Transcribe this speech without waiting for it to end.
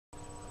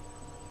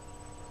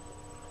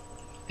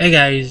Hey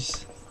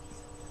guys,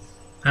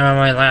 I'm on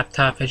my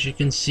laptop. As you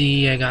can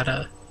see, I got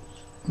a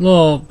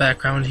little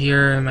background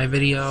here in my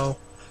video,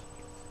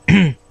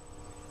 and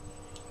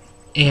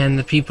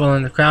the people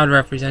in the crowd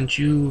represent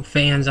you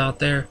fans out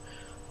there.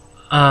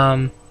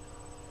 Um,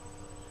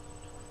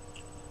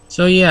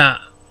 so yeah,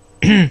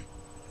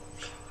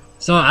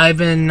 so I've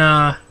been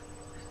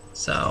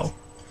so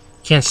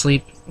can't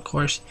sleep, of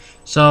course.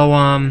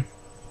 So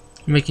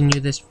making you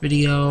this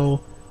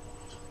video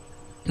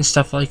and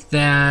stuff like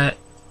that.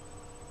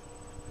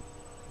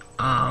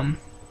 Um,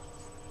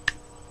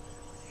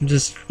 I'm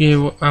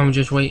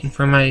just waiting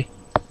for my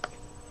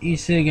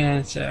ecig, and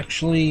it's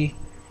actually,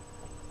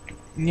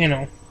 you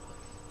know.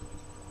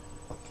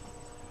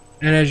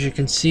 And as you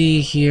can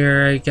see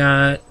here, I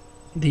got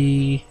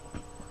the,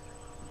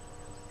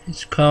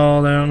 it's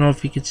called, I don't know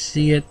if you can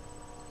see it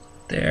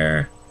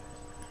there,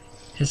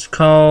 it's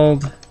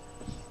called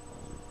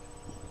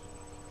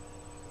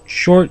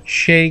Short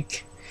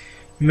Shake,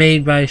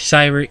 made by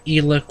Cyber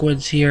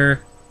E-Liquids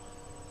here.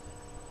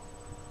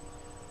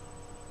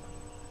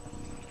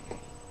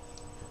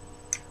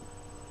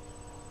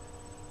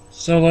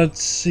 So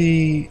let's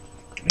see,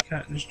 my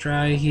cotton's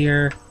dry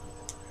here.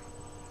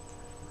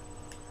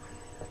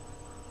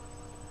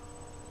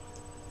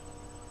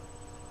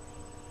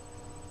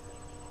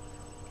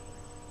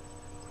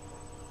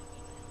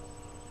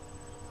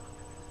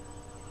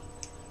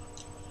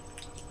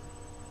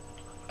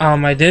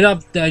 I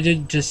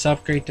did just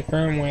upgrade the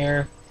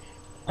firmware.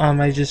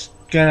 I just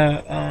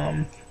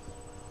gotta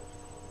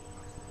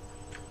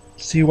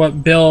see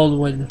what build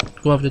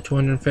would go up to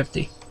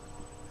 250.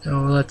 So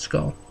let's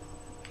go.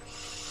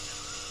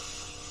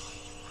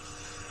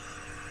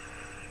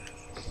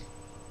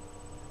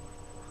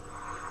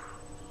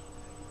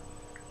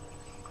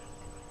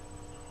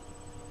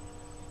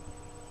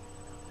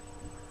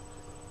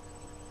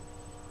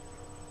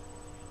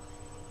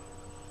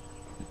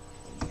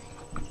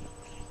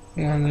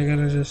 And I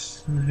gotta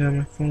just have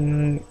my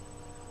phone out.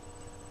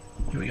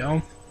 Here we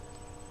go.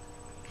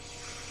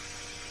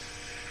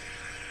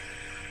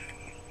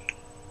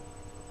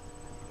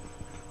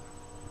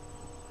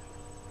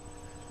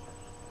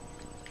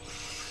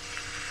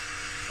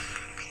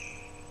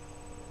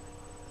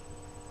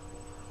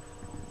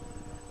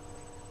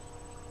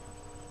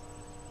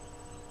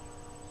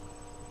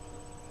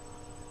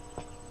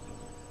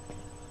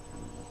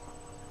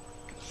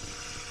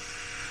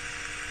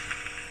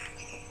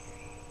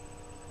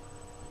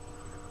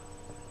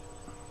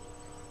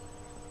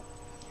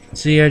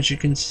 See, as you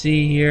can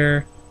see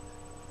here,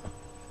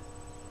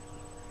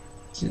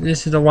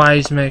 this is the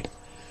wismec.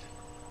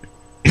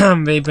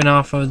 I'm vaping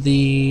off of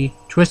the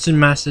Twisted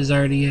Messes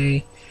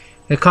RDA.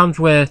 It comes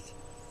with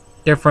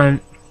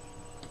different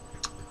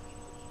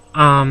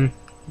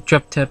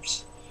drip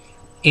tips,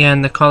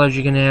 and the colors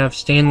you're gonna have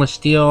stainless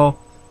steel,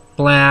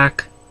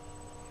 black,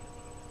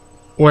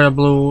 or the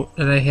blue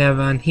that I have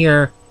on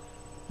here.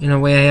 In a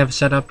way I have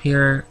set up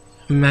here,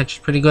 it matches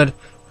pretty good.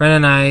 Brent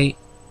and I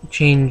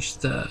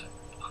changed the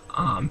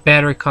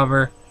battery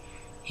cover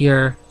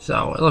here,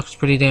 so it looks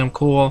pretty damn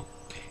cool.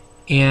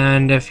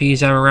 And if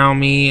he's ever around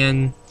me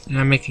and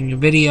I'm making a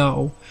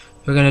video,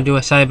 we're gonna do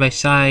a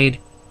side-by-side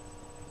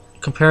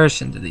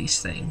comparison to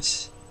these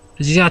things.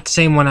 Because he's got the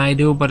same one I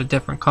do, but a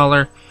different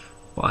color.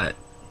 But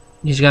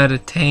he's got a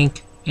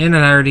tank and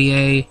an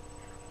RDA,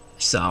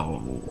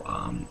 so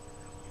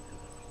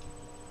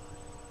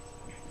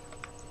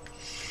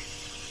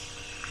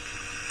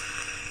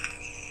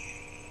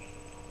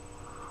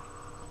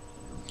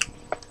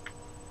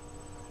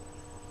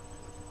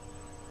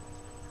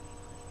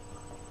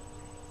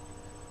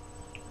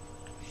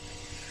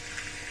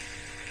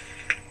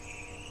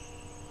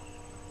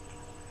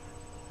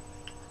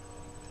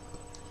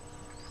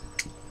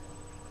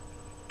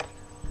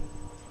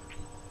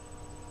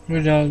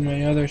where does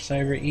my other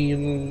Cyber E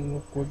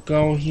would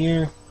go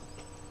here?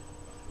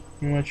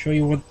 I'm going to show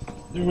you what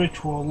the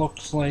ritual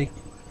looks like.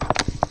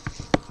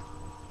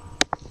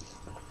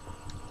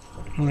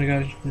 Oh my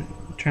gosh,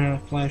 turn on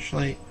the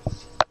flashlight.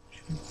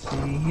 See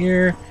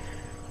here.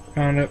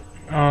 Found it.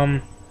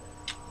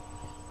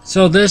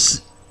 So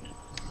this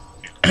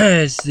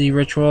is the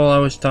ritual I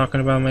was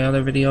talking about in my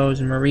other videos.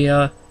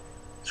 Maria,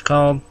 it's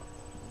called.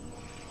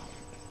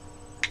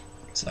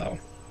 So.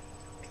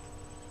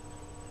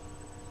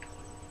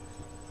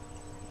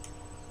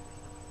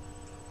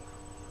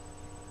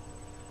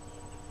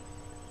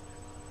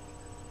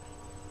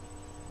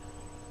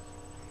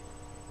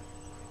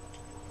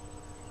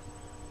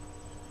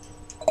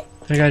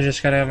 I think I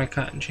just gotta have my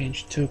cotton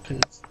changed too, because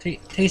it's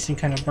tasting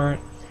kind of burnt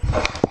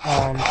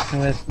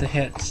with the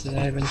hits that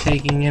I've been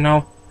taking, you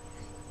know.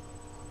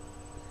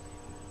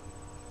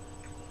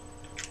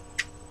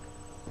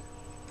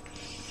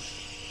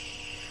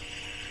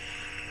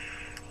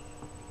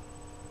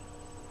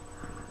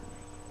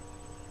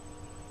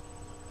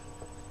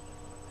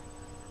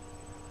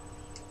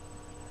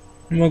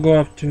 And we'll go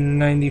up to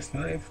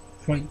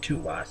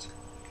 95.2 watts.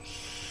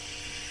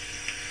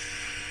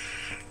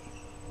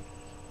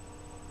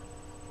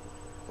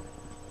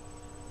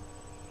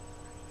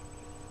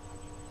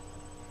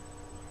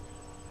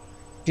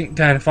 Getting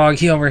kind of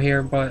foggy over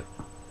here, but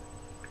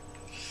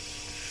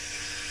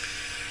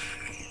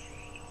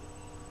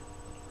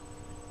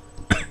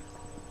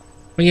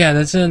yeah,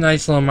 that's a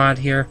nice little mod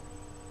here.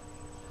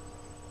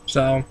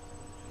 So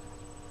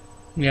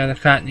yeah, the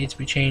cot needs to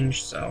be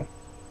changed. So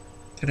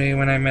today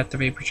when I'm at the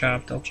vapor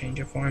shop, they'll change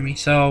it for me.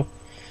 So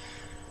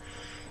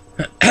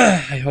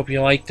I hope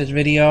you liked this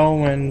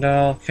video, and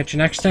I'll catch you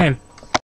next time.